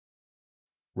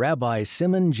Rabbi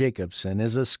Simon Jacobson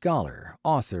is a scholar,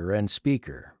 author, and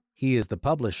speaker. He is the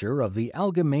publisher of the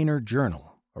Algemeiner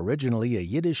Journal, originally a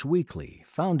Yiddish weekly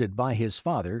founded by his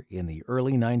father in the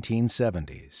early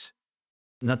 1970s.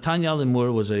 Natanya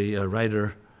Limur was a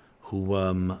writer who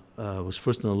was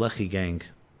first in the Lehi gang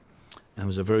and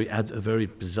was a very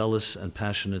zealous and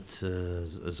passionate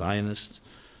Zionist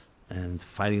and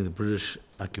fighting the British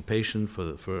occupation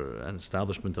for an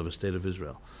establishment of a state of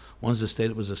Israel. Once the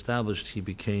state was established, he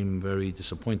became very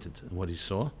disappointed in what he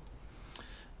saw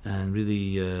and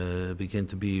really began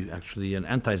to be actually an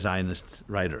anti-Zionist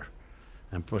writer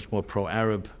and much more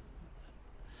pro-Arab.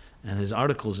 And his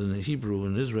articles in Hebrew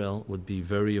in Israel would be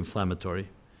very inflammatory,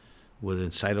 would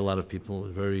incite a lot of people,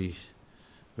 very,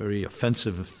 very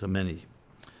offensive to many.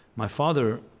 My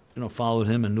father, followed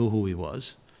him and knew who he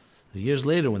was. Years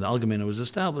later, when the Algemeiner was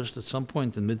established, at some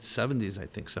point in mid-70s, I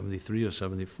think 73 or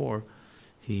 74,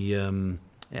 he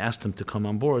asked him to come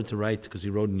on board to write, because he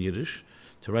wrote in Yiddish,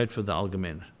 to write for the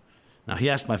Algemeiner. Now, he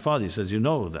asked my father, he says, you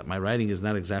know that my writing is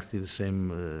not exactly the same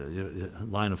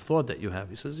line of thought that you have.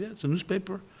 He says, yeah, it's a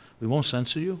newspaper. We won't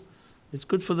censor you. It's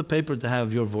good for the paper to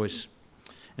have your voice.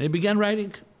 And he began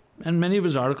writing, and many of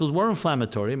his articles were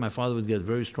inflammatory. My father would get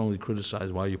very strongly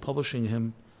criticized, why are you publishing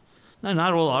him? Now,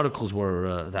 not all articles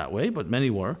were that way, but many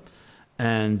were.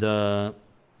 And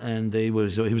he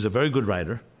was a very good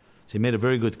writer. So he made a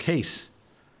very good case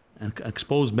and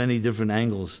exposed many different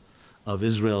angles of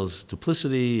Israel's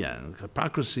duplicity and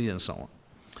hypocrisy and so on.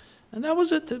 And that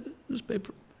was it, the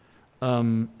newspaper.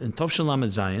 In Tov Shel Lamed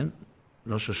Zayin,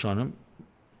 Rosh Hashanah,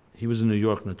 he was in New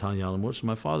York, Natanya Limur, so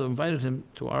my father invited him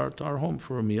to our home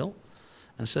for a meal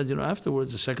and said,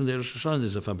 afterwards, the second day of Rosh Hashanah,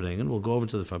 there's a Farbrengen. We'll go over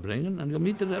to the Farbrengen and you'll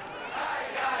meet the Rebbe.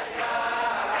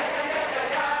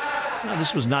 Now,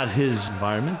 this was not his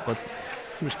environment, but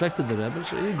he respected the Rebbe,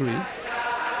 so he agreed.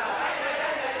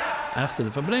 After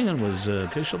the Farbrengen was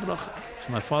Kesha Bracha.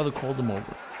 So my father called him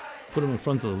over, put him in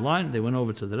front of the line. They went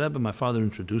over to the Rebbe. My father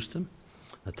introduced him,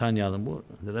 Natanya Limur.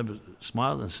 The Rebbe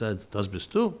smiled and said, "Das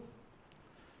bist du?"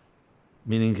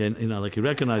 Meaning, like he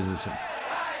recognizes him.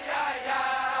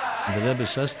 And the Rebbe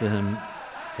says to him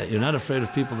that you're not afraid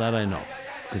of people that I know,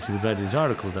 because he would write these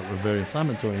articles that were very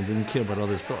inflammatory and didn't care what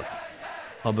others thought.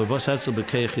 Aber was herzl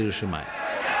bekeich Yerushalayim?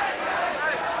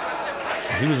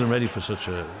 He wasn't ready for such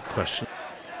a question.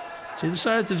 So he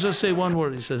decided to just say one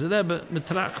word. He says, Rebbe,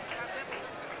 mitracht.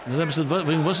 And the Rebbe said,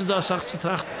 was ist das zu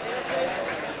trachten?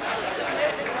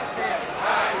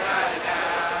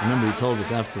 Remember, he told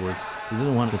us afterwards, he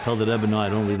didn't want to tell the Rebbe, no, I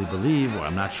don't really believe, or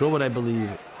I'm not sure what I believe.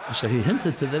 So he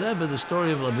hinted to the Rebbe the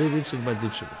story of Lubavitchi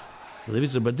Barditcheva.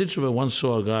 Lubavitchi Barditcheva once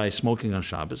saw a guy smoking on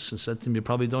Shabbos and said to him, you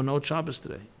probably don't know it's Shabbos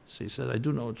today. So he said, I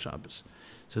do know it's Shabbos.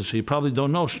 He says, so you probably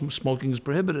don't know smoking is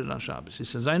prohibited on Shabbos. He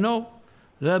says, I know.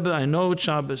 Rebbe, I know it's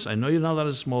Shabbos. I know you're not allowed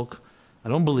to smoke. I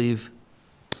don't believe.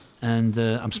 And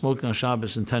I'm smoking on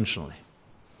Shabbos intentionally.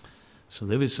 So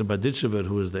Lubavitchi Barditcheva,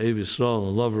 who is the Ev Yisrael, a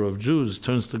lover of Jews,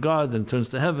 turns to God and turns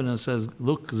to heaven and says,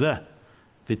 look, zeh,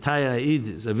 v'tayar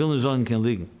ha'idis, a vilna zon ken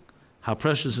liegen. How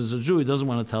precious is a Jew, he doesn't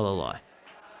want to tell a lie.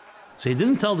 So he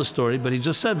didn't tell the story, but he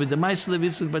just said, with the Ma'aseh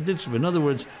Lubavitchi Barditcheva. In other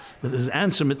words, with his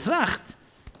answer, mitracht,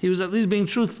 he was at least being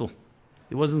truthful.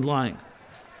 He wasn't lying.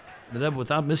 The Rebbe,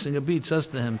 without missing a beat, says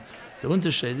to him, the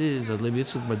Unterschied is that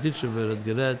Lubavitchi Barditcheva hat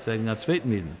gerät wegen der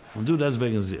zweiten Eden, und du das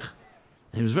wegen sich.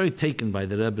 And he was very taken by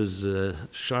the Rebbe's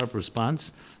sharp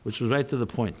response, which was right to the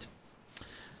point.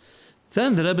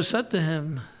 Then the Rebbe said to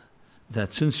him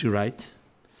that since you write,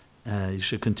 you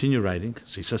should continue writing.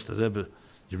 So he says to the Rebbe,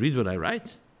 you read what I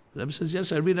write? The Rebbe says,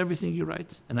 yes, I read everything you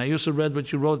write. And I also read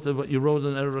what you wrote in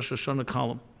the Rosh Hashanah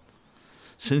column.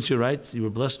 Since you write, you were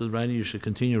blessed with writing, you should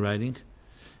continue writing.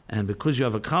 And because you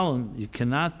have a column, you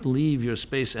cannot leave your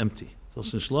space empty. So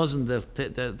since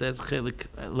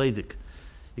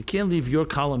you can't leave your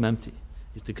column empty.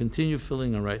 You have to continue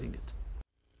filling and writing it.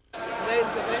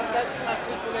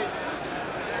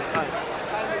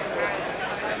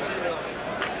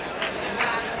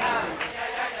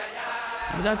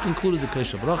 And that concluded the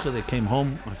Kesha Bracha. They came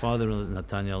home, my father and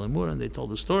Natanya Limur, and they told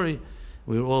the story.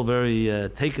 We were all very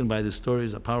taken by this story. It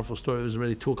was a powerful story. It was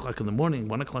already 2 o'clock in the morning,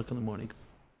 1 o'clock in the morning.